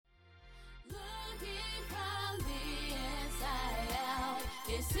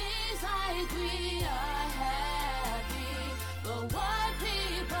It seems like we are happy, but what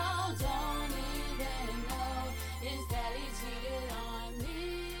people don't even know is that he cheated on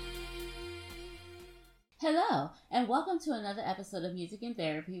me. Hello, and welcome to another episode of Music and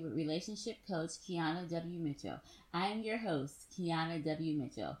Therapy with relationship coach Kiana W. Mitchell. I am your host, Kiana W.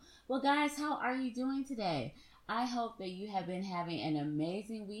 Mitchell. Well, guys, how are you doing today? I hope that you have been having an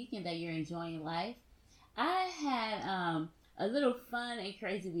amazing week and that you're enjoying life. I had a little fun and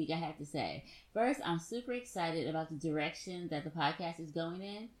crazy week, I have to say. First, I'm super excited about the direction that the podcast is going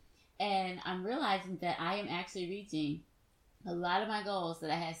in, and I'm realizing that I am actually reaching a lot of my goals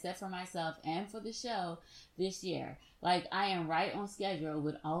that I had set for myself and for the show this year. Like, I am right on schedule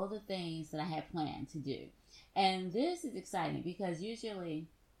with all of the things that I had planned to do. And this is exciting because usually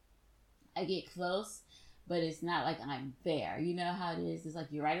I get close, but it's not like I'm there. You know how it is. It's like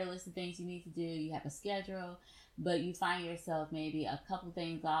you write a list of things you need to do, you have a schedule, but you find yourself maybe a couple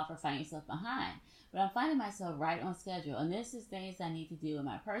things off or find yourself behind. But I'm finding myself right on schedule. And this is things I need to do in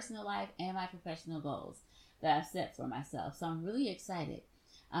my personal life and my professional goals that I've set for myself. So I'm really excited.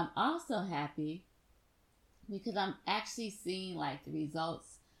 I'm also happy because I'm actually seeing like the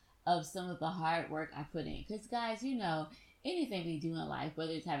results of some of the hard work I put in. Because guys, you know, anything we do in life,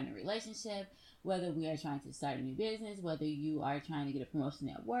 whether it's having a relationship, whether we are trying to start a new business, whether you are trying to get a promotion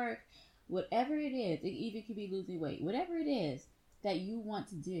at work, whatever it is, it even could be losing weight, whatever it is that you want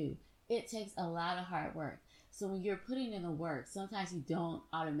to do, it takes a lot of hard work. So when you're putting in the work, sometimes you don't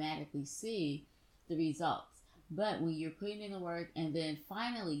automatically see the results. But when you're putting in the work and then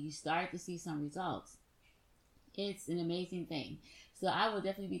finally you start to see some results, it's an amazing thing. So I will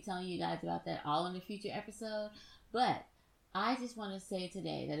definitely be telling you guys about that all in a future episode. But I just want to say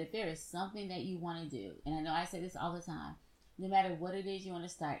today that if there is something that you want to do, and I know I say this all the time, no matter what it is you want to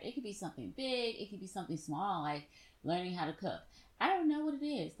start, it could be something big, it could be something small, like learning how to cook. I don't know what it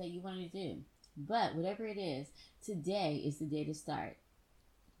is that you want to do, but whatever it is, today is the day to start.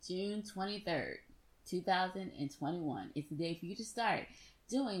 June 23rd. 2021. It's the day for you to start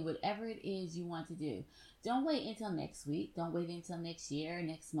doing whatever it is you want to do. Don't wait until next week. Don't wait until next year,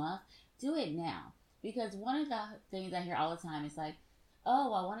 next month. Do it now. Because one of the things I hear all the time is like,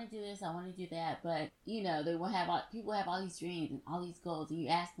 oh, I want to do this, I want to do that, but you know, people have all these dreams and all these goals, and you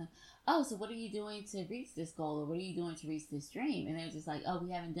ask them, oh, so what are you doing to reach this goal, or what are you doing to reach this dream? And they're just like, oh,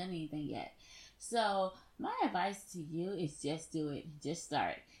 we haven't done anything yet. So my advice to you is just do it. Just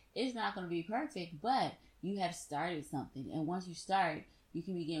start. It's not going to be perfect, but you have started something. And once you start, you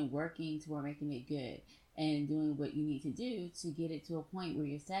can begin working toward making it good and doing what you need to do to get it to a point where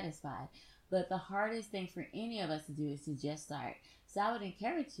you're satisfied. But the hardest thing for any of us to do is to just start. So I would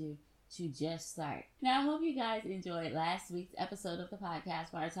encourage you to just start. Now, I hope you guys enjoyed last week's episode of the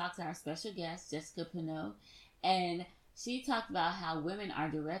podcast where I talked to our special guest, Jessica Pineau, and she talked about how women are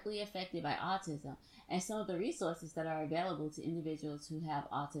directly affected by autism and some of the resources that are available to individuals who have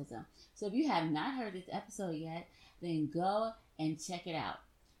autism. So if you have not heard this episode yet, then go and check it out.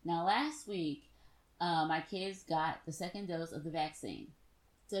 Now, last week, my kids got the second dose of the vaccine.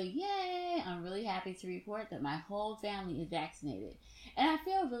 So yay! I'm really happy to report that my whole family is vaccinated. And I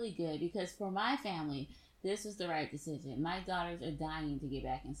feel really good because for my family, this was the right decision. My daughters are dying to get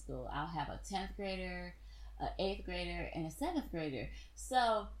back in school. I'll have a 10th grader, an 8th grader, and a 7th grader.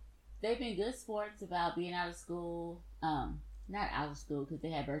 So they've been good sports about being out of school. Not out of school because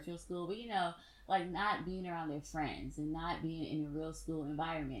they had virtual school, but you know, like not being around their friends and not being in a real school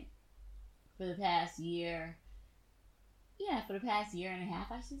environment for the past year. Yeah, for the past year and a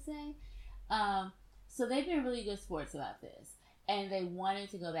half, I should say. So they've been really good sports about this. And they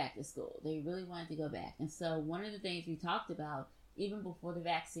wanted to go back to school. They really wanted to go back. And so one of the things we talked about, even before the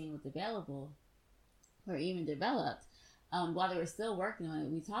vaccine was available or even developed, while they were still working on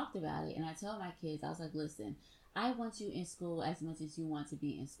it, we talked about it. And I told my kids, I was like, listen, I want you in school as much as you want to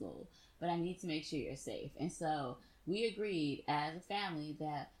be in school, but I need to make sure you're safe. And so we agreed as a family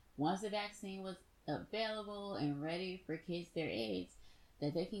that once the vaccine was available and ready for kids their age,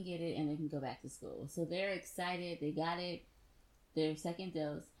 that they can get it and they can go back to school. So they're excited. They got it, their second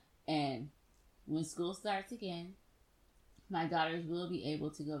dose. And when school starts again, my daughters will be able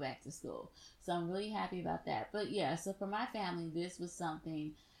to go back to school. So I'm really happy about that. But yeah, so for my family, this was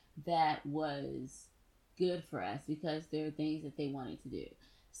something that was good for us because there are things that they wanted to do.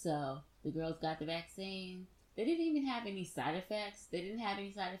 So the girls got the vaccine. They didn't even have any side effects. They didn't have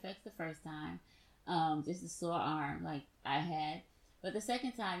any side effects the first time. Just a sore arm like I had. But the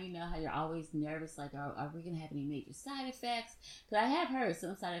second time, you know how you're always nervous, like, are we going to have any major side effects? Because I have heard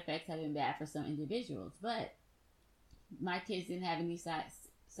some side effects have been bad for some individuals, but my kids didn't have any side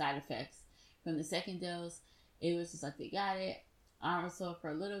effects from the second dose. It was just like they got it. arm was sore for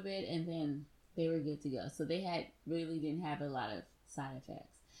a little bit, and then they were good to go. So they really didn't have a lot of side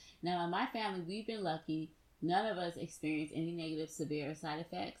effects. Now, in my family, we've been lucky. None of us experienced any negative severe side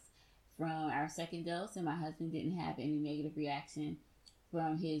effects from our second dose, and my husband didn't have any negative reaction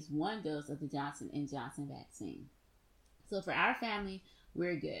from his one dose of the Johnson & Johnson vaccine. So for our family,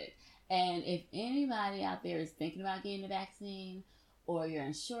 we're good. And if anybody out there is thinking about getting the vaccine, or you're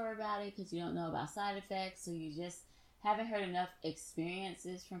unsure about it because you don't know about side effects, or you just haven't heard enough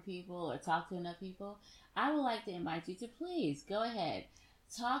experiences from people or talked to enough people, I would like to invite you to please go ahead.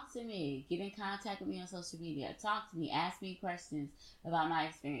 Talk to me. Get in contact with me on social media. Talk to me. Ask me questions about my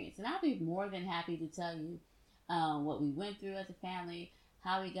experience. And I'll be more than happy to tell you what we went through as a family,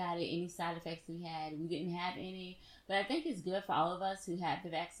 how we got it, any side effects we had. We didn't have any. But I think it's good for all of us who have the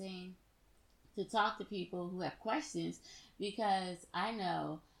vaccine to talk to people who have questions, because I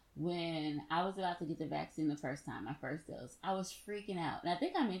know when I was about to get the vaccine the first time, my first dose, I was freaking out. And I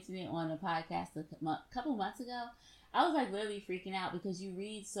think I mentioned it on a podcast a couple months ago. I was like literally freaking out because you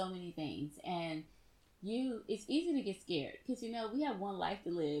read so many things, and it's easy to get scared because, you know, we have one life to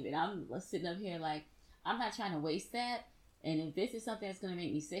live, and I'm sitting up here like, I'm not trying to waste that. And if this is something that's going to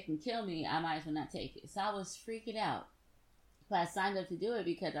make me sick and kill me, I might as well not take it. So I was freaking out. But I signed up to do it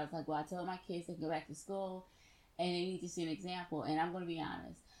because I was like, well, I told my kids they can go back to school and they need to see an example. And I'm going to be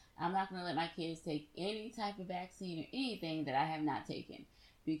honest, I'm not going to let my kids take any type of vaccine or anything that I have not taken,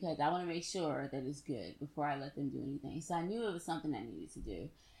 because I want to make sure that it's good before I let them do anything. So I knew it was something I needed to do.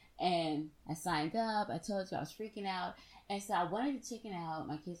 And I signed up. I told you I was freaking out. And so I wanted to chicken out.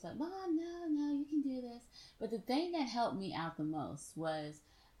 My kids were like, Mom, no, you can do this. But the thing that helped me out the most was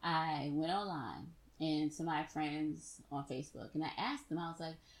I went online and to my friends on Facebook, and I asked them, I was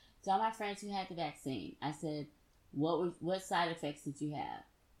like, to all my friends who had the vaccine, I said, what side effects did you have?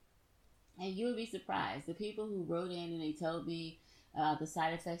 And you would be surprised. The people who wrote in and they told me the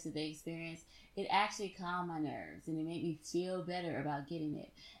side effects that they experienced, it actually calmed my nerves and it made me feel better about getting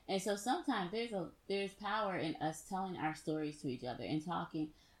it. And so sometimes there's power in us telling our stories to each other and talking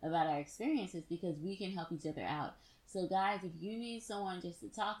about our experiences, because we can help each other out. So guys, if you need someone just to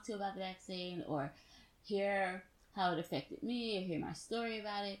talk to about the vaccine, or hear how it affected me, or hear my story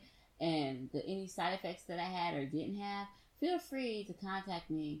about it and any side effects that I had or didn't have, feel free to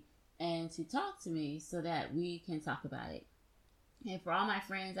contact me and to talk to me so that we can talk about it. And for all my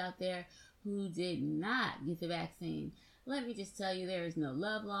friends out there who did not get the vaccine, let me just tell you, there is no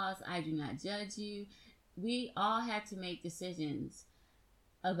love lost. I do not judge you. We all have to make decisions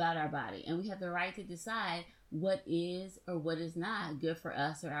about our body, and we have the right to decide what is or what is not good for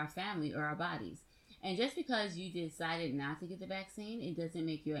us or our family or our bodies. And just because you decided not to get the vaccine, it doesn't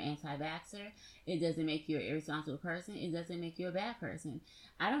make you an anti-vaxxer. It doesn't make you an irresponsible person. It doesn't make you a bad person.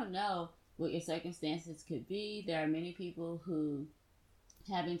 I don't know what your circumstances could be. There are many people who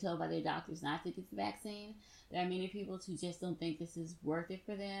have been told by their doctors not to get the vaccine. There are many people who just don't think this is worth it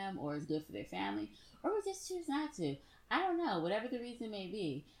for them or is good for their family, or would just choose not to. I don't know. Whatever the reason may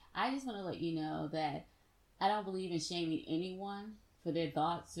be, I just want to let you know that I don't believe in shaming anyone for their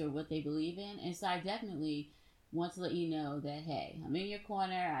thoughts or what they believe in. And so I definitely want to let you know that, hey, I'm in your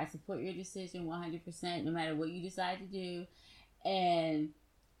corner. I support your decision 100%, no matter what you decide to do. And,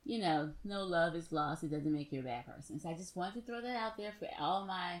 you know, no love is lost. It doesn't make you a bad person. So I just wanted to throw that out there for all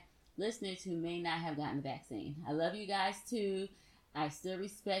my listeners who may not have gotten the vaccine. I love you guys too. I still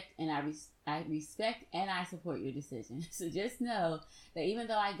respect and I respect and I support your decision. So just know that even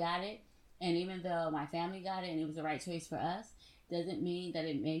though I got it, and even though my family got it and it was the right choice for us, doesn't mean that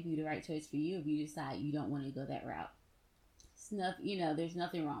it may be the right choice for you if you decide you don't want to go that route. There's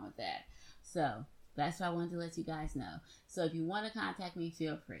nothing wrong with that. So that's why I wanted to let you guys know. So if you want to contact me,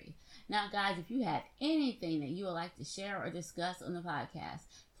 feel free. Now, guys, if you have anything that you would like to share or discuss on the podcast,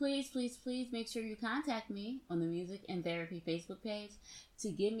 please make sure you contact me on the Music and Therapy Facebook page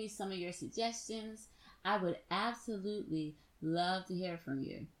to give me some of your suggestions. I would absolutely love to hear from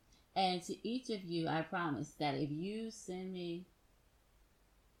you. And to each of you, I promise that if you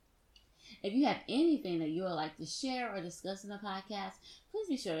have anything that you would like to share or discuss in the podcast, please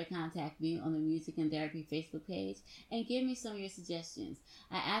be sure to contact me on the Music and Therapy Facebook page and give me some of your suggestions.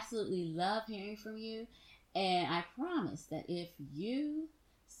 I absolutely love hearing from you, and I promise that if you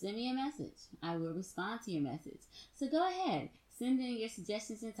send me a message, I will respond to your message. So go ahead, send in your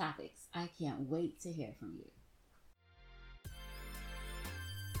suggestions and topics. I can't wait to hear from you.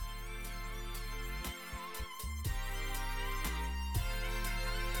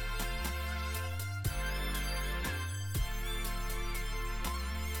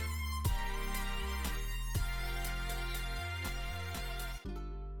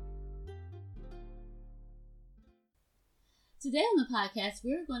 Today on the podcast,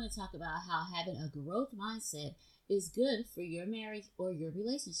 we're going to talk about how having a growth mindset is good for your marriage or your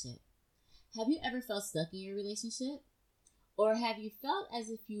relationship. Have you ever felt stuck in your relationship? Or have you felt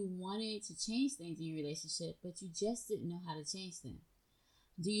as if you wanted to change things in your relationship, but you just didn't know how to change them?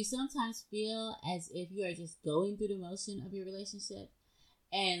 Do you sometimes feel as if you are just going through the motion of your relationship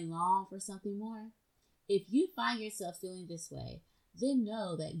and long for something more? If you find yourself feeling this way, then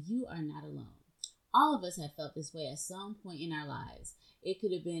know that you are not alone. All of us have felt this way at some point in our lives. It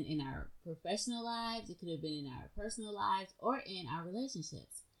could have been in our professional lives, it could have been in our personal lives, or in our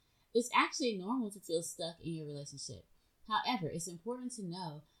relationships. It's actually normal to feel stuck in your relationship. However, it's important to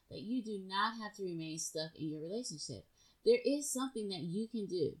know that you do not have to remain stuck in your relationship. There is something that you can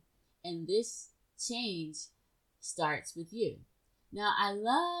do, and this change starts with you. Now, I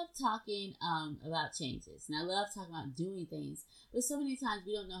love talking about changes, and I love talking about doing things, but so many times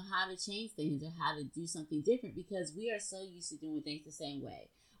we don't know how to change things or how to do something different because we are so used to doing things the same way.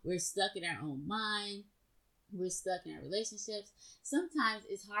 We're stuck in our own mind. We're stuck in our relationships. Sometimes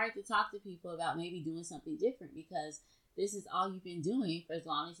it's hard to talk to people about maybe doing something different because this is all you've been doing for as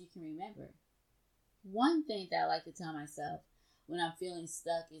long as you can remember. One thing that I like to tell myself when I'm feeling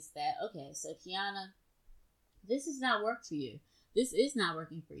stuck is that, okay, so Kiana, this has not worked for you. This is not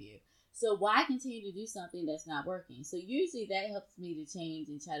working for you. So why continue to do something that's not working? So usually that helps me to change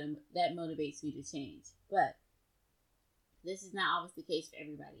and that motivates me to change. But this is not always the case for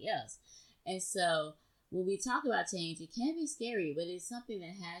everybody else. And so when we talk about change, it can be scary, but it's something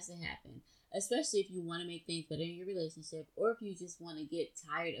that has to happen, especially if you want to make things better in your relationship or if you just want to get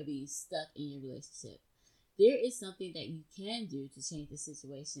tired of being stuck in your relationship. There is something that you can do to change the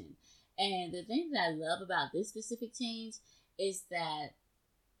situation. And the thing that I love about this specific change is that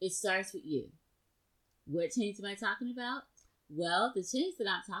it starts with you. What change am I talking about? Well, the change that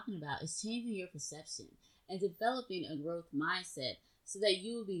I'm talking about is changing your perception and developing a growth mindset so that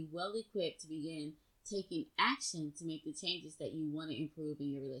you will be well equipped to begin taking action to make the changes that you want to improve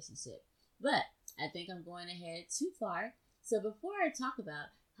in your relationship. But I think I'm going ahead too far. So before I talk about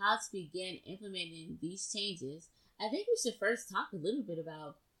how to begin implementing these changes, I think we should first talk a little bit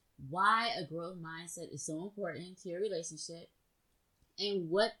about why a growth mindset is so important to your relationship and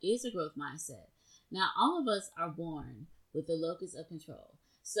what is a growth mindset. Now, all of us are born with a locus of control.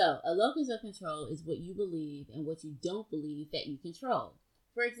 So a locus of control is what you believe and what you don't believe that you control.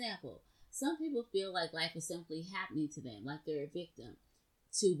 For example, some people feel like life is simply happening to them, like they're a victim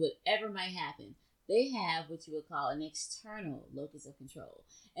to whatever might happen. They have what you would call an external locus of control.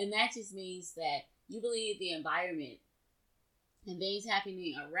 And that just means that you believe the environment and things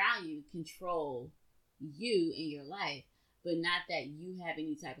happening around you control you in your life, but not that you have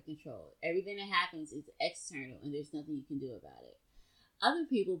any type of control. Everything that happens is external and there's nothing you can do about it. Other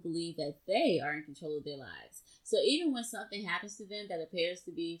people believe that they are in control of their lives. So even when something happens to them that appears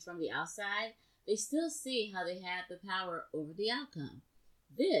to be from the outside, they still see how they have the power over the outcome.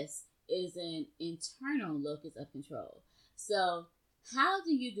 This is an internal locus of control. So how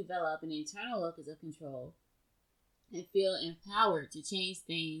do you develop an internal locus of control and feel empowered to change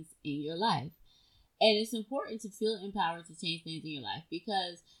things in your life? And it's important to feel empowered to change things in your life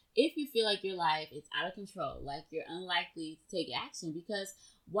because if you feel like your life is out of control, like you're unlikely to take action, because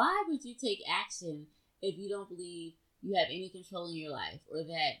why would you take action if you don't believe you have any control in your life or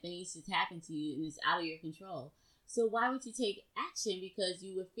that things just happen to you and it's out of your control? So why would you take action? Because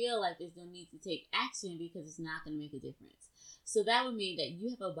you would feel like there's no need to take action because it's not going to make a difference. So that would mean that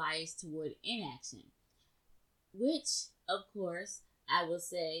you have a bias toward inaction, which, of course, I will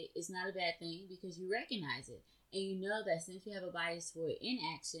say is not a bad thing because you recognize it. And you know that since you have a bias toward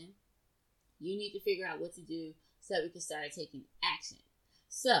inaction, you need to figure out what to do so that we can start taking action.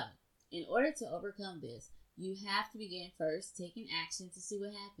 So, in order to overcome this, you have to begin first taking action to see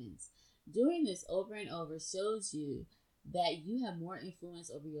what happens. Doing this over and over shows you that you have more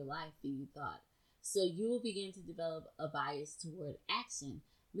influence over your life than you thought. So you will begin to develop a bias toward action,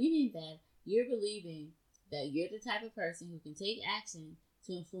 meaning that you're believing that you're the type of person who can take action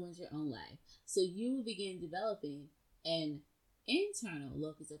to influence your own life. So you will begin developing an internal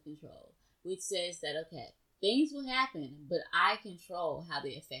locus of control, which says that, okay, things will happen, but I control how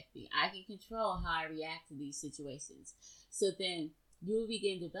they affect me. I can control how I react to these situations. So then you will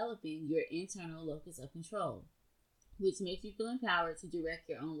begin developing your internal locus of control, which makes you feel empowered to direct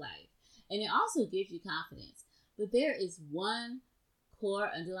your own life. And it also gives you confidence. But there is one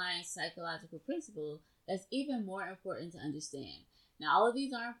core underlying psychological principle that's even more important to understand. Now, all of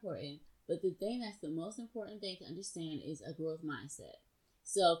these are important, but the thing that's the most important thing to understand is a growth mindset.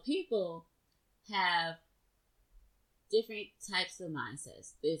 So people have different types of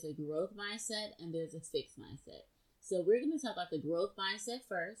mindsets. There's a growth mindset and there's a fixed mindset. So we're going to talk about the growth mindset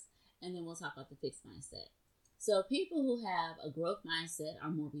first, and then we'll talk about the fixed mindset. So people who have a growth mindset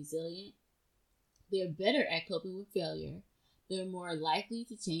are more resilient. They're better at coping with failure. They're more likely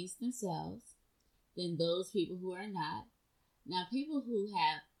to change themselves than those people who are not. Now, people who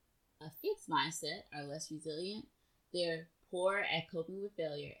have a fixed mindset are less resilient. They're poor at coping with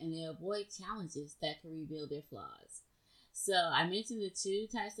failure, and they avoid challenges that can reveal their flaws. So I mentioned the two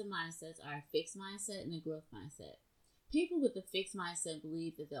types of mindsets are a fixed mindset and a growth mindset. People with a fixed mindset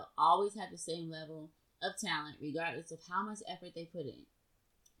believe that they'll always have the same level of talent regardless of how much effort they put in.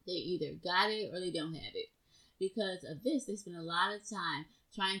 They either got it or they don't have it. Because of this, they spend a lot of time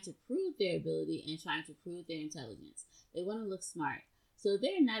trying to prove their ability and trying to prove their intelligence. They want to look smart. So if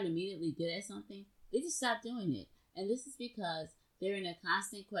they're not immediately good at something, they just stop doing it. And this is because they're in a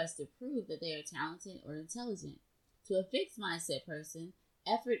constant quest to prove that they are talented or intelligent. To a fixed mindset person,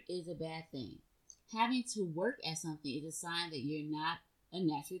 effort is a bad thing. Having to work at something is a sign that you're not a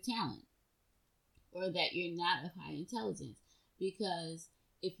natural talent or that you're not of high intelligence. Because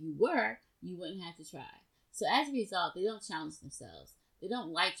if you were, you wouldn't have to try. So as a result, they don't challenge themselves. They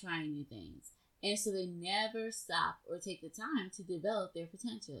don't like trying new things. And so they never stop or take the time to develop their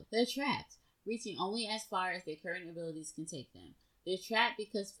potential. They're trapped, reaching only as far as their current abilities can take them. They're trapped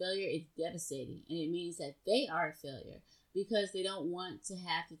because failure is devastating, and it means that they are a failure. Because they don't want to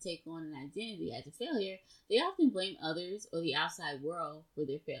have to take on an identity as a failure, they often blame others or the outside world for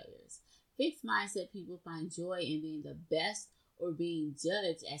their failures. Fixed mindset people find joy in being the best or being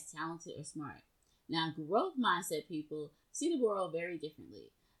judged as talented or smart. Now, growth mindset people see the world very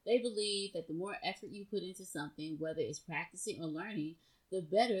differently. They believe that the more effort you put into something, whether it's practicing or learning, the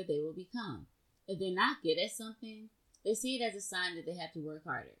better they will become. If they're not good at something, they see it as a sign that they have to work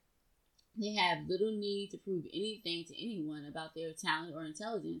harder. They have little need to prove anything to anyone about their talent or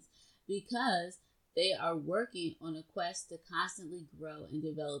intelligence because they are working on a quest to constantly grow and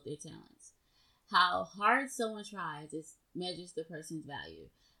develop their talents. How hard someone tries measures the person's value.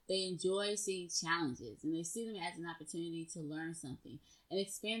 They enjoy seeing challenges and they see them as an opportunity to learn something and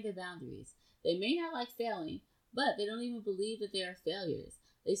expand their boundaries. They may not like failing, but they don't even believe that they are failures.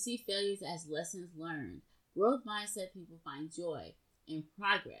 They see failures as lessons learned. Growth mindset people find joy in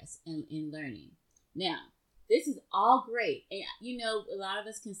progress and in learning. Now, this is all great. And a lot of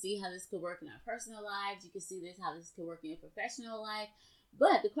us can see how this could work in our personal lives. You can see how this could work in your professional life.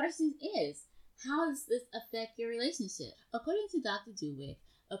 But the question is, how does this affect your relationship? According to Dr. Duwick,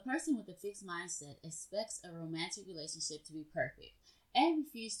 a person with a fixed mindset expects a romantic relationship to be perfect and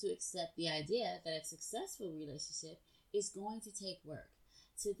refuses to accept the idea that a successful relationship is going to take work.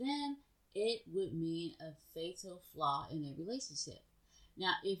 To them, it would mean a fatal flaw in their relationship.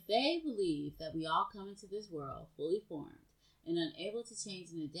 Now, if they believe that we all come into this world fully formed and unable to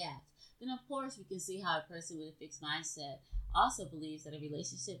change and adapt, then of course we can see how a person with a fixed mindset also believes that a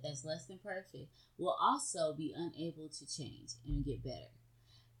relationship that's less than perfect will also be unable to change and get better.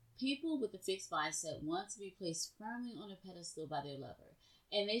 People with a fixed mindset want to be placed firmly on a pedestal by their lover,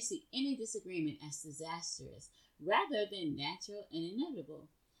 and they see any disagreement as disastrous rather than natural and inevitable.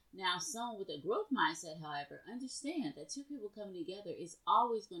 Now, someone with a growth mindset, however, understand that two people coming together is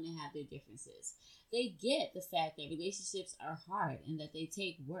always going to have their differences. They get the fact that relationships are hard and that they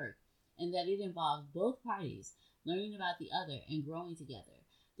take work and that it involves both parties learning about the other and growing together,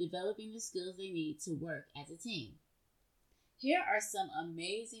 developing the skills they need to work as a team. Here are some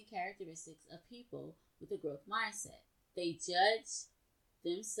amazing characteristics of people with a growth mindset. They judge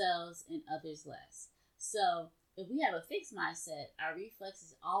themselves and others less. So, if we have a fixed mindset, our reflex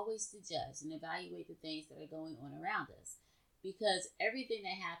is always to judge and evaluate the things that are going on around us because everything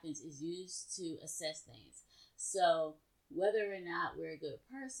that happens is used to assess things. So whether or not we're a good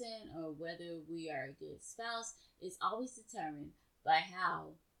person or whether we are a good spouse is always determined by how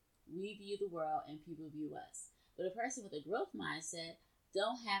we view the world and people view us. But a person with a growth mindset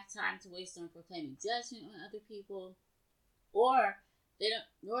don't have time to waste on proclaiming judgment on other people or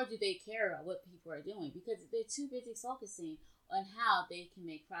nor do they care about what people are doing because they're too busy focusing on how they can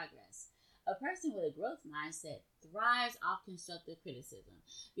make progress. A person with a growth mindset thrives off constructive criticism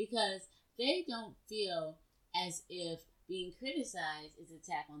because they don't feel as if being criticized is an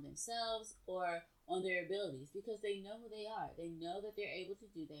attack on themselves or on their abilities because they know who they are. They know that they're able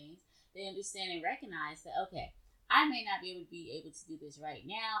to do things. They understand and recognize that, okay, I may not be able to do this right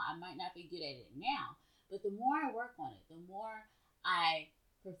now. I might not be good at it now. But the more I work on it, the more I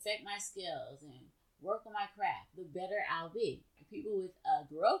perfect my skills and work on my craft, the better I'll be. People with a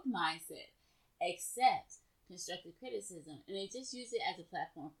growth mindset accept constructive criticism and they just use it as a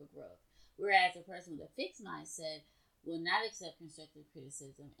platform for growth. Whereas a person with a fixed mindset will not accept constructive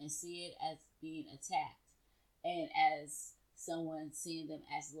criticism and see it as being attacked and as someone seeing them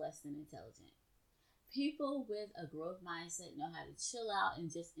as less than intelligent. People with a growth mindset know how to chill out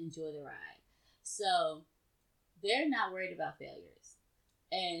and just enjoy the ride. So they're not worried about failures.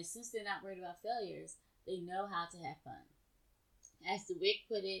 And since they're not worried about failures, they know how to have fun. As the Wick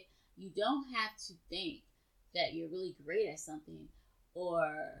put it, you don't have to think that you're really great at something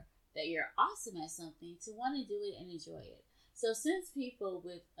or that you're awesome at something to want to do it and enjoy it. So, since people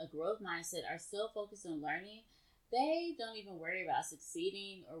with a growth mindset are so focused on learning, they don't even worry about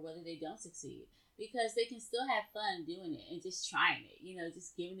succeeding or whether they don't succeed because they can still have fun doing it and just trying it,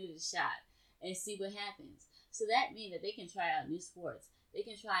 just giving it a shot and see what happens. So, that means that they can try out new sports, they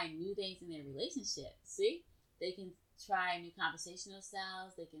can try new things in their relationship. See? They can try new conversational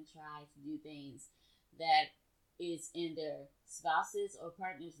styles. They can try to do things that is in their spouse's or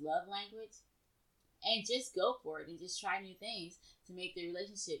partner's love language and just go for it and just try new things to make the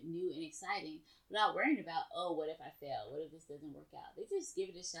relationship new and exciting without worrying about, oh, what if I fail? What if this doesn't work out? They just give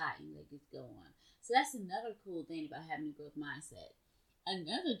it a shot and let it go on. So that's another cool thing about having a growth mindset.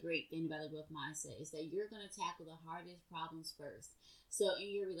 Another great thing about a growth mindset is that you're going to tackle the hardest problems first. So in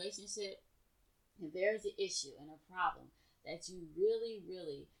your relationship, if there's an issue and a problem that you really,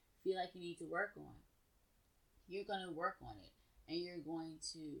 really feel like you need to work on, you're going to work on it and you're going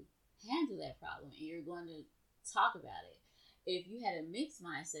to handle that problem and you're going to talk about it. If you had a mixed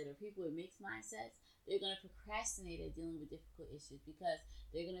mindset or people with mixed mindsets, they're going to procrastinate at dealing with difficult issues because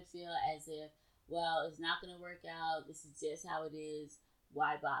they're going to feel as if, well, it's not going to work out. This is just how it is.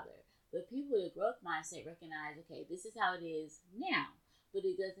 Why bother? But people with a growth mindset recognize, okay, this is how it is now. But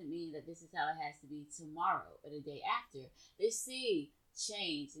it doesn't mean that this is how it has to be tomorrow or the day after. They see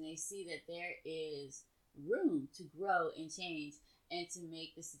change and they see that there is room to grow and change and to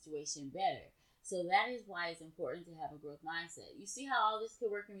make the situation better. So that is why it's important to have a growth mindset. You see how all this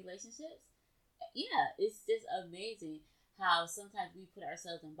could work in relationships? Yeah, it's just amazing how sometimes we put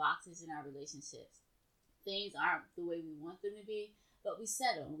ourselves in boxes in our relationships. Things aren't the way we want them to be, but we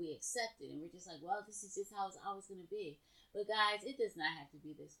settle and we accept it. And we're just like, well, this is just how it's always going to be. But guys, it does not have to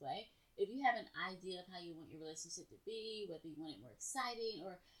be this way. If you have an idea of how you want your relationship to be, whether you want it more exciting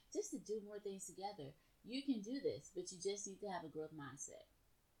or just to do more things together, you can do this, but you just need to have a growth mindset.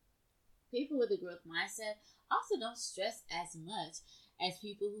 People with a growth mindset also don't stress as much as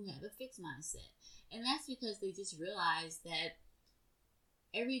people who have a fixed mindset. And that's because they just realize that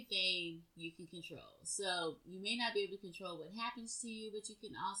everything you can control. So you may not be able to control what happens to you, but you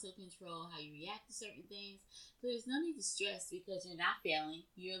can also control how you react to certain things. So there's no need to stress because you're not failing,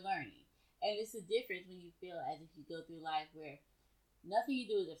 you're learning. And it's a difference when you feel as if you go through life where nothing you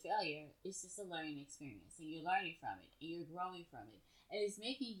do is a failure. It's just a learning experience and you're learning from it and you're growing from it. And it's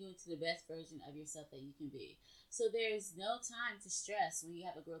making you into the best version of yourself that you can be. So there's no time to stress when you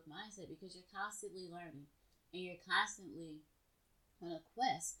have a growth mindset because you're constantly learning and you're constantly on a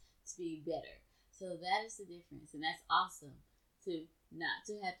quest to be better. So that is the difference, and that's awesome to not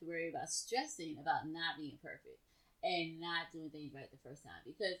to have to worry about stressing about not being perfect and not doing things right the first time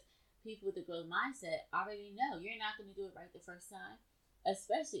because people with a growth mindset already know you're not going to do it right the first time,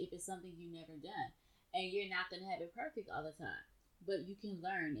 especially if it's something you've never done, and you're not going to have it perfect all the time, but you can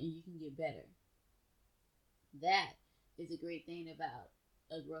learn and you can get better. That is a great thing about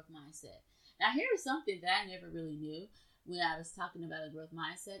a growth mindset. Now, here is something that I never really knew when I was talking about a growth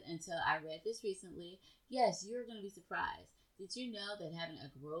mindset until I read this recently. Yes, you're going to be surprised. Did you know that having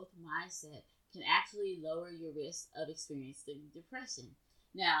a growth mindset can actually lower your risk of experiencing depression?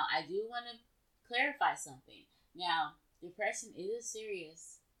 Now, I do want to clarify something. Now, depression is a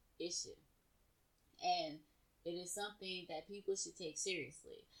serious issue, and it is something that people should take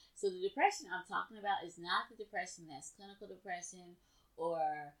seriously. So, the depression I'm talking about is not the depression that's clinical depression or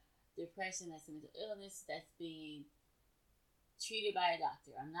depression that's a mental illness that's being treated by a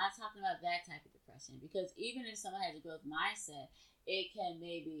doctor. I'm not talking about that type of depression because even if someone has a growth mindset, it can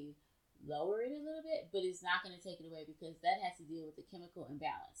maybe lower it a little bit, but it's not going to take it away because that has to deal with the chemical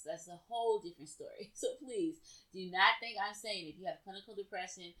imbalance. That's a whole different story. So please do not think I'm saying if you have clinical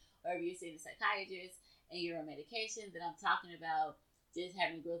depression or if you're seeing a psychiatrist and you're on medication that I'm talking about just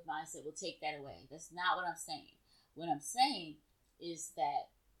having a growth mindset will take that away. That's not what I'm saying. What I'm saying is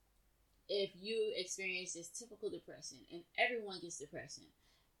that if you experience this typical depression, and everyone gets depression,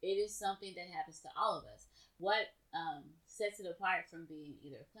 it is something that happens to all of us. What sets it apart from being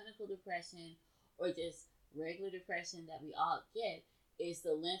either clinical depression or just regular depression that we all get is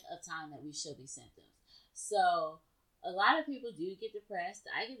the length of time that we show these symptoms. So a lot of people do get depressed.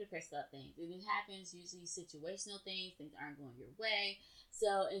 I get depressed about things, and it happens usually situational things. Things aren't going your way.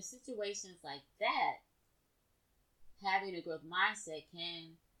 So in situations like that, having a growth mindset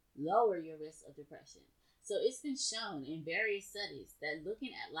can lower your risk of depression. So it's been shown in various studies that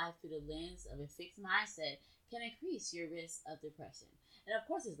looking at life through the lens of a fixed mindset can increase your risk of depression. And of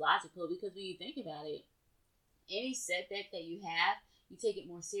course, it's logical because when you think about it, any setback that you have, you take it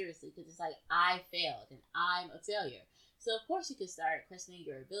more seriously because it's like, I failed and I'm a failure. So, of course, you can start questioning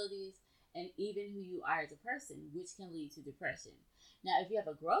your abilities and even who you are as a person, which can lead to depression. Now, if you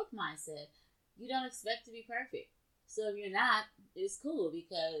have a growth mindset, you don't expect to be perfect. So, if you're not, it's cool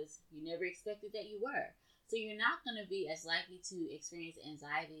because you never expected that you were. So, you're not going to be as likely to experience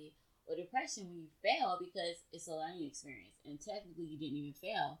anxiety or depression when you fail because it's a learning experience. And technically, you didn't even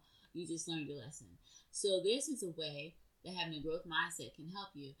fail, you just learned a lesson. So, this is a way that having a growth mindset can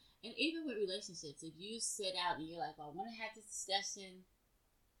help you. And even with relationships, if you sit out and you're like, well, I want to have this discussion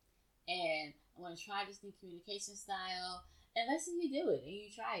and I want to try this new communication style, and let's say you do it and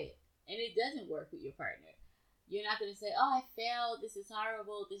you try it and it doesn't work with your partner, you're not going to say, oh, I failed, this is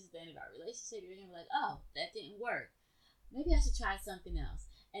horrible, this is the end of our relationship. You're going to be like, oh, that didn't work. Maybe I should try something else.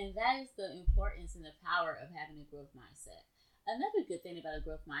 And that is the importance and the power of having a growth mindset. Another good thing about a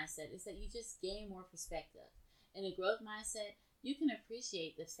growth mindset is that you just gain more perspective. In a growth mindset, you can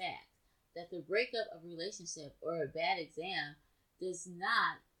appreciate the fact that the breakup of a relationship or a bad exam does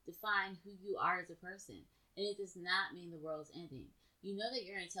not define who you are as a person, and it does not mean the world's ending. You know that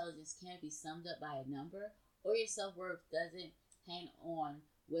your intelligence can't be summed up by a number, or your self-worth doesn't hang on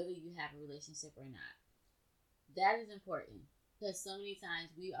whether you have a relationship or not. That is important because so many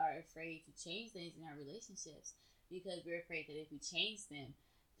times we are afraid to change things in our relationships because we're afraid that if we change them,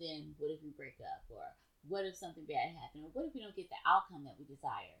 then what if we break up? Or what if something bad happened? Or what if we don't get the outcome that we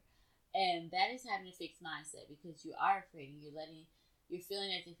desire? And that is having a fixed mindset because you are afraid and you're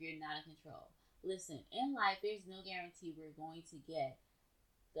feeling as if you're not in control. Listen, in life, there's no guarantee we're going to get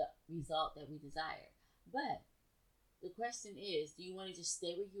the result that we desire. But the question is, do you want to just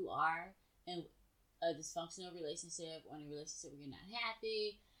stay where you are in a dysfunctional relationship or in a relationship where you're not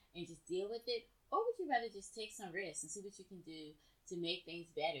happy and just deal with it? Or would you rather just take some risks and see what you can do to make things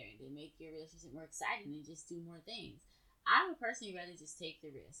better and to make your relationship more exciting and just do more things? I would personally rather just take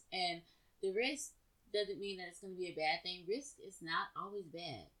the risk. And the risk doesn't mean that it's going to be a bad thing. Risk is not always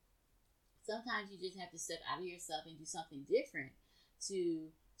bad. Sometimes you just have to step out of yourself and do something different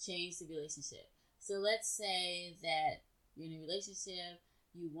to change the relationship. So let's say that you're in a relationship,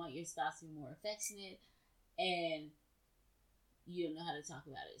 you want your spouse to be more affectionate, and you don't know how to talk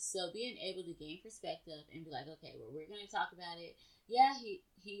about it. So being able to gain perspective and be like, okay, well, we're going to talk about it. Yeah, he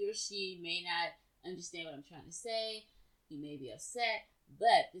or she may not understand what I'm trying to say. He may be upset,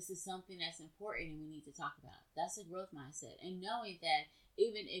 but this is something that's important and we need to talk about. That's a growth mindset. And knowing that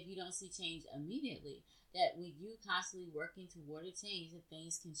even if you don't see change immediately, that when you constantly working toward a change, that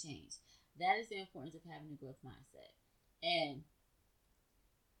things can change. That is the importance of having a growth mindset. And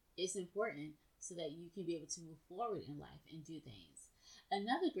it's important so that you can be able to move forward in life and do things.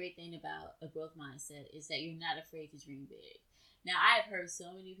 Another great thing about a growth mindset is that you're not afraid to dream big. Now, I've heard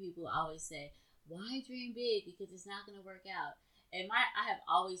so many people always say, why dream big? Because it's not going to work out. And I have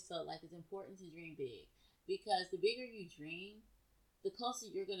always felt like it's important to dream big because the bigger you dream, the closer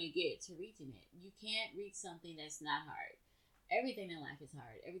you're going to get to reaching it. You can't reach something that's not hard. Everything in life is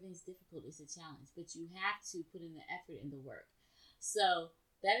hard. Everything's difficult. It's a challenge. But you have to put in the effort and the work. So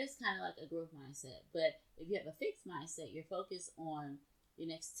that is kind of like a growth mindset. But if you have a fixed mindset, you're focused on your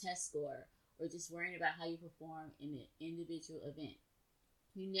next test score or just worrying about how you perform in an individual event.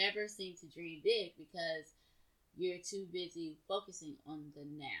 You never seem to dream big because you're too busy focusing on the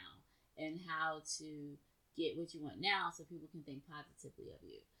now and how to get what you want now so people can think positively of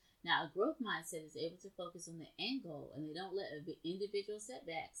you. Now, a growth mindset is able to focus on the end goal and they don't let individual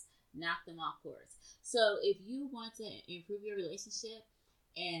setbacks knock them off course. So if you want to improve your relationship,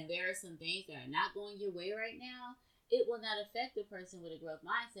 and there are some things that are not going your way right now, it will not affect the person with a growth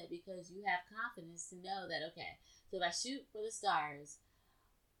mindset because you have confidence to know that, okay, so if I shoot for the stars,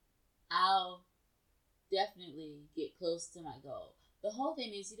 I'll definitely get close to my goal. The whole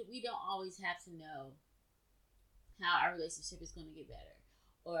thing is we don't always have to know how our relationship is going to get better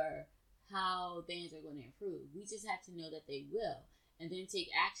or how things are going to improve. We just have to know that they will and then take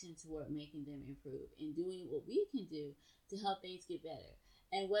action toward making them improve and doing what we can do to help things get better.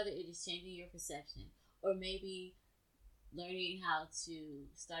 And whether it is changing your perception or maybe learning how to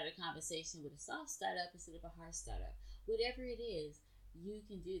start a conversation with a soft startup instead of a hard startup, whatever it is, you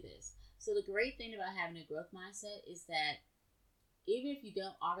can do this. So the great thing about having a growth mindset is that even if you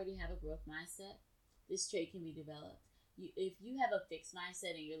don't already have a growth mindset, this trait can be developed. If you have a fixed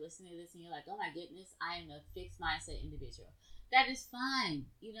mindset and you're listening to this and you're like, oh my goodness, I am a fixed mindset individual, that is fine.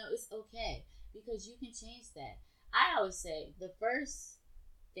 It's okay because you can change that. I always say the first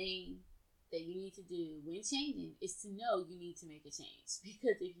thing that you need to do when changing is to know you need to make a change.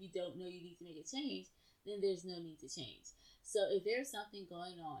 Because if you don't know you need to make a change, then there's no need to change. So if there's something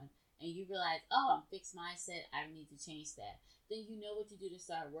going on and you realize, oh, I'm fixed mindset, I need to change that, then you know what to do to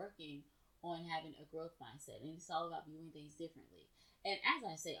start working on having a growth mindset. And it's all about viewing things differently. And as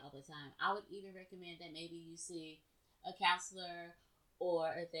I say all the time, I would even recommend that maybe you see a counselor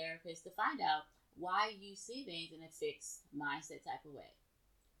or a therapist to find out why you see things in a fixed mindset type of way.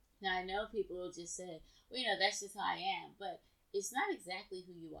 Now, I know people will just say, well, that's just how I am. But it's not exactly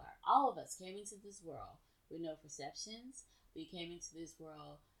who you are. All of us came into this world with no perceptions. We came into this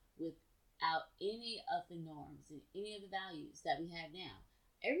world without any of the norms and any of the values that we have now.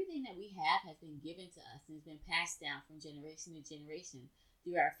 Everything that we have has been given to us and has been passed down from generation to generation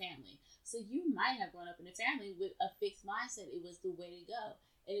through our family. So you might have grown up in a family with a fixed mindset. It was the way to go.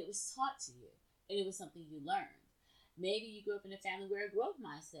 And it was taught to you. And it was something you learned. Maybe you grew up in a family where a growth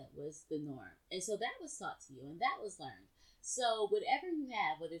mindset was the norm. And so that was taught to you and that was learned. So whatever you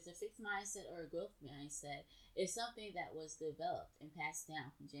have, whether it's a fixed mindset or a growth mindset, is something that was developed and passed down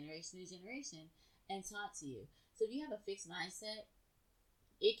from generation to generation and taught to you. So if you have a fixed mindset,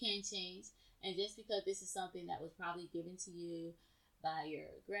 it can change. And just because this is something that was probably given to you by your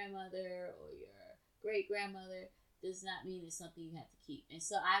grandmother or your great-grandmother does not mean it's something you have to keep. And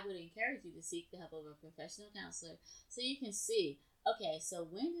so I would encourage you to seek the help of a professional counselor so you can see, okay, so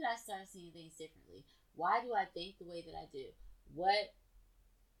when did I start seeing things differently? Why do I think the way that I do? What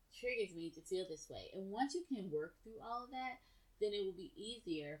triggers me to feel this way? And once you can work through all of that, then it will be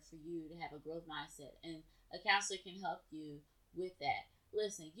easier for you to have a growth mindset. And a counselor can help you with that.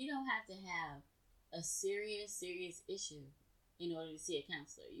 Listen, you don't have to have a serious issue in order to see a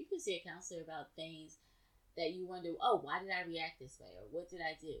counselor. You can see a counselor about things that you wonder, oh, why did I react this way? Or what did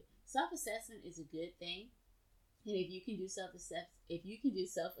I do? Self-assessment is a good thing. And if you can do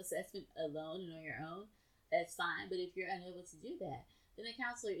self-assessment alone and on your own, that's fine. But if you're unable to do that, then a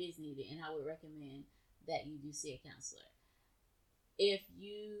counselor is needed. And I would recommend that you do see a counselor. If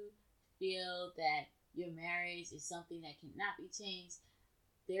you feel that your marriage is something that cannot be changed,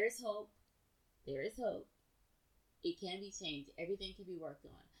 there is hope. There is hope. It can be changed. Everything can be worked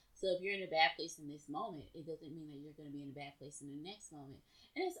on. So if you're in a bad place in this moment, it doesn't mean that you're going to be in a bad place in the next moment.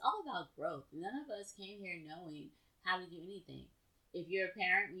 And it's all about growth. None of us came here knowing how to do anything. If you're a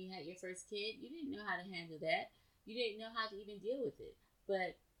parent and you had your first kid, you didn't know how to handle that. You didn't know how to even deal with it.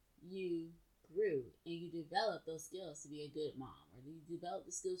 But you grew and you developed those skills to be a good mom, or you developed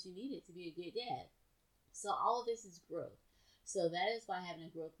the skills you needed to be a good dad. So all of this is growth. So that is why having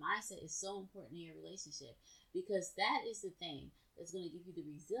a growth mindset is so important in your relationship, because that is the thing that's going to give you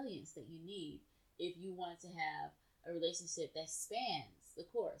the resilience that you need if you want to have a relationship that spans the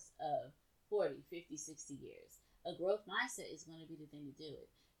course of 40, 50, 60 years. A growth mindset is going to be the thing to do it.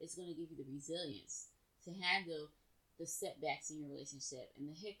 It's going to give you the resilience to handle the setbacks in your relationship and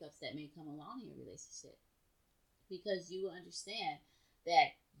the hiccups that may come along in your relationship, because you will understand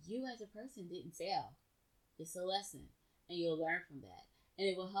that you as a person didn't fail. It's a lesson, and you'll learn from that. And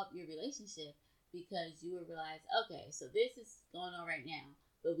it will help your relationship because you will realize, okay, so this is going on right now,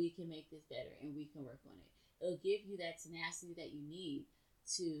 but we can make this better and we can work on it. It'll give you that tenacity that you need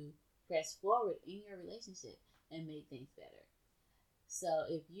to press forward in your relationship and make things better. So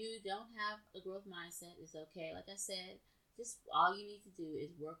if you don't have a growth mindset, it's okay. Like I said, just all you need to do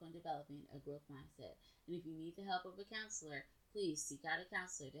is work on developing a growth mindset. And if you need the help of a counselor, please seek out a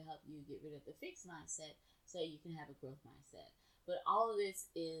counselor to help you get rid of the fixed mindset so you can have a growth mindset. But all of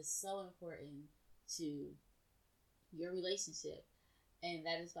this is so important to your relationship. And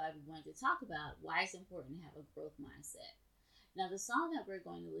that is why we wanted to talk about why it's important to have a growth mindset. Now, the song that we're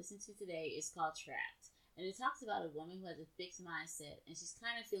going to listen to today is called Trapped. And it talks about a woman who has a fixed mindset and she's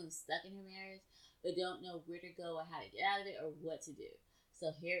kind of feeling stuck in her marriage, but don't know where to go or how to get out of it or what to do.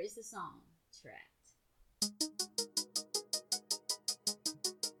 So here is the song, Trapped.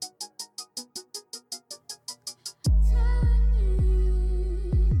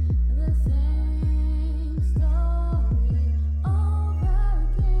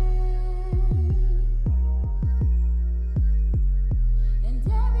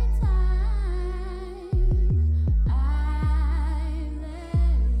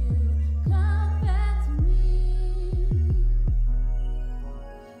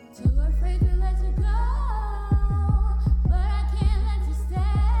 Too afraid to let you go.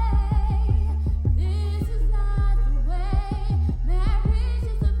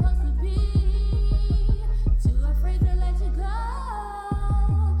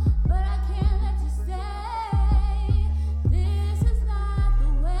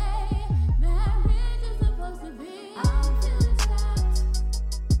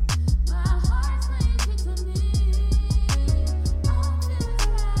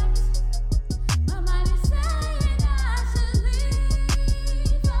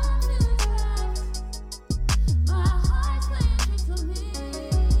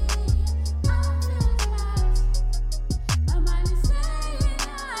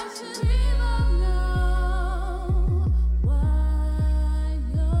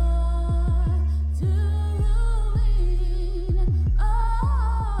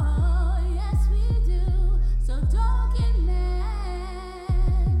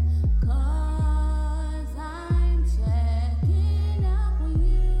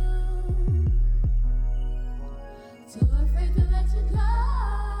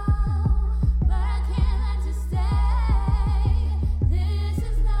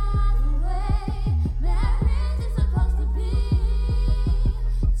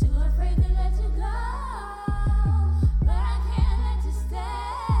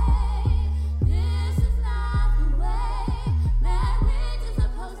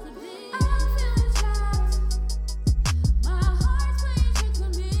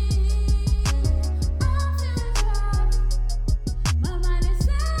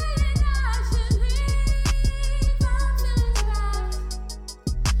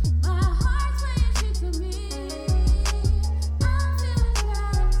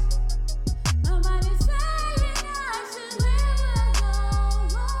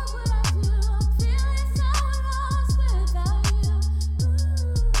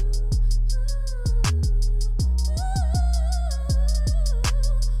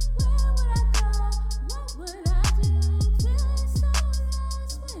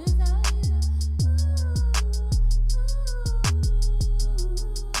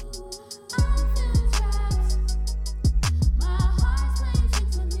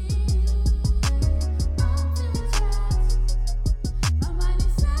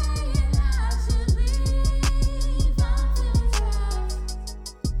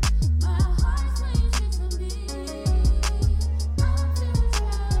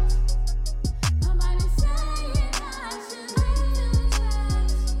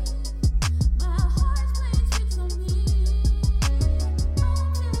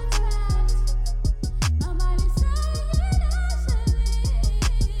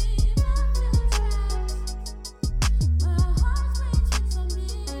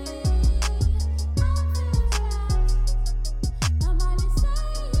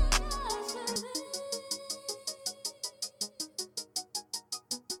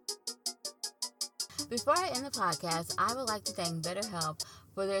 I end the podcast, I would like to thank BetterHelp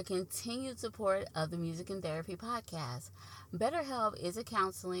for their continued support of the Music and Therapy podcast. BetterHelp is a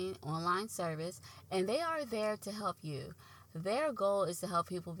counseling online service, and they are there to help you. Their goal is to help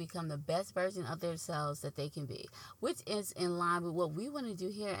people become the best version of themselves that they can be, which is in line with what we want to do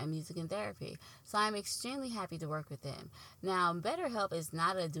here at Music and Therapy. So I'm extremely happy to work with them. Now, BetterHelp is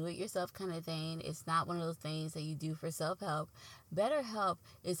not a do-it-yourself kind of thing. It's not one of those things that you do for self-help. BetterHelp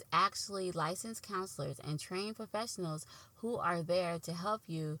is actually licensed counselors and trained professionals who are there to help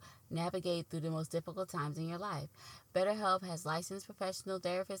you navigate through the most difficult times in your life. BetterHelp has licensed professional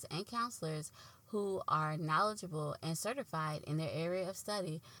therapists and counselors who are knowledgeable and certified in their area of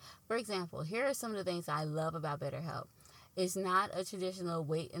study. For example, here are some of the things I love about BetterHelp. It's not a traditional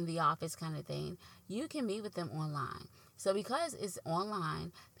wait in the office kind of thing. You can meet with them online. So because it's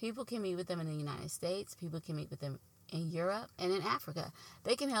online, people can meet with them in the United States, people can meet with them in Europe and in Africa.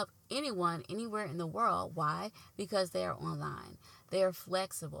 They can help anyone anywhere in the world. Why? Because they are online. They are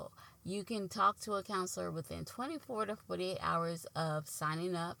flexible. You can talk to a counselor within 24 to 48 hours of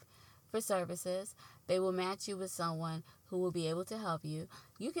signing up for services. They will match you with someone who will be able to help you.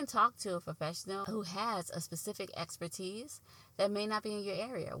 You can talk to a professional who has a specific expertise that may not be in your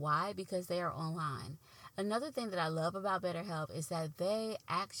area. Why? Because they are online. Another thing that I love about BetterHelp is that they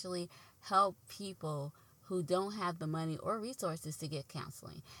actually help people who don't have the money or resources to get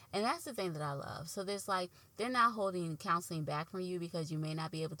counseling. And that's the thing that I love. So they're not holding counseling back from you because you may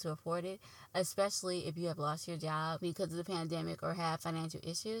not be able to afford it, especially if you have lost your job because of the pandemic or have financial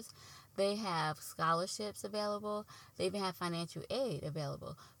issues. They have scholarships available. They even have financial aid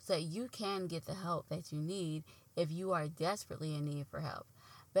available so that you can get the help that you need if you are desperately in need for help.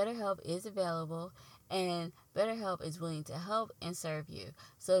 BetterHelp is available, and BetterHelp is willing to help and serve you.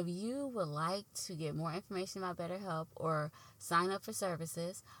 So if you would like to get more information about BetterHelp or sign up for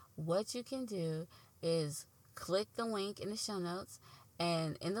services, what you can do is click the link in the show notes,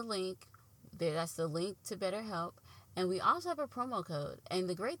 and in the link, that's the link to BetterHelp. And we also have a promo code. And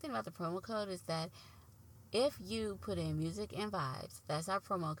the great thing about the promo code is that if you put in Music and Vibes, that's our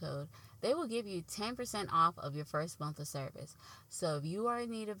promo code, they will give you 10% off of your first month of service. So if you are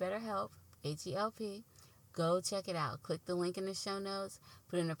in need of BetterHelp, H-E-L-P, go check it out. Click the link in the show notes,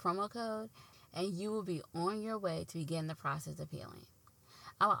 put in the promo code, and you will be on your way to begin the process of healing.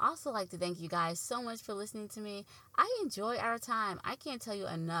 I would also like to thank you guys so much for listening to me. I enjoy our time. I can't tell you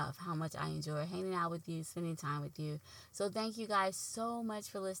enough how much I enjoy hanging out with you, spending time with you. So thank you guys so much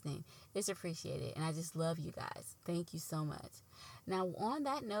for listening. It's appreciated, and I just love you guys. Thank you so much. Now, on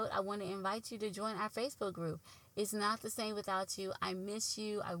that note, I want to invite you to join our Facebook group. It's not the same without you. I miss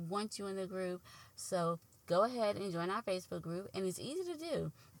you. I want you in the group. So go ahead and join our Facebook group, and it's easy to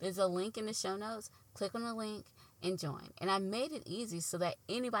do. There's a link in the show notes. Click on the link and join. And I made it easy so that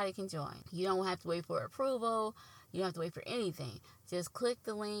anybody can join. You don't have to wait for approval. You don't have to wait for anything. Just click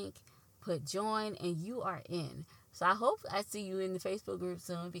the link, put join, and you are in. So I hope I see you in the Facebook group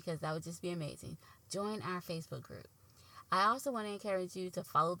soon, because that would just be amazing. Join our Facebook group. I also want to encourage you to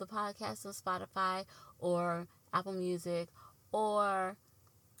follow the podcast on Spotify or Apple Music or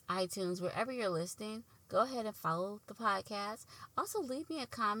iTunes, wherever you're listening. Go ahead and follow the podcast. Also, leave me a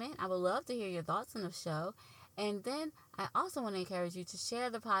comment. I would love to hear your thoughts on the show. And then I also want to encourage you to share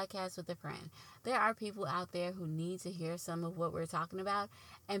the podcast with a friend. There are people out there who need to hear some of what we're talking about.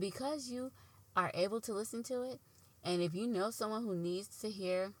 And because you are able to listen to it, and if you know someone who needs to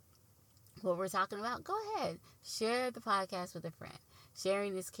hear what we're talking about, go ahead. Share the podcast with a friend.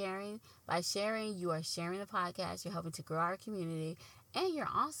 Sharing is caring. By sharing, you are sharing the podcast. You're helping to grow our community. And you're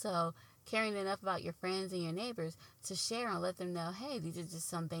also caring enough about your friends and your neighbors to share and let them know, hey, these are just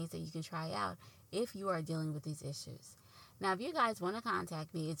some things that you can try out if you are dealing with these issues. Now, if you guys want to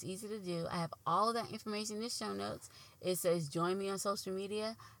contact me, it's easy to do. I have all of that information in the show notes. It says join me on social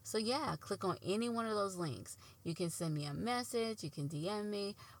media. So yeah, click on any one of those links. You can send me a message. You can DM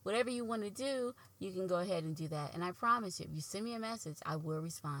me. Whatever you want to do, you can go ahead and do that. And I promise you, if you send me a message, I will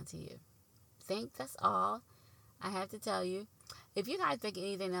respond to you. I think that's all I have to tell you. If you guys think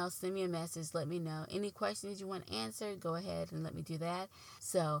anything else, send me a message. Let me know. Any questions you want answered, go ahead and let me do that.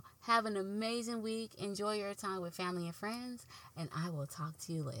 So have an amazing week. Enjoy your time with family and friends. And I will talk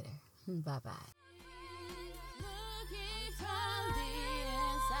to you later. Bye-bye. Looking from the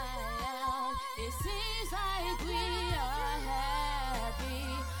inside out, it seems like we are happy,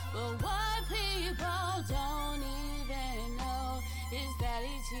 but what people don't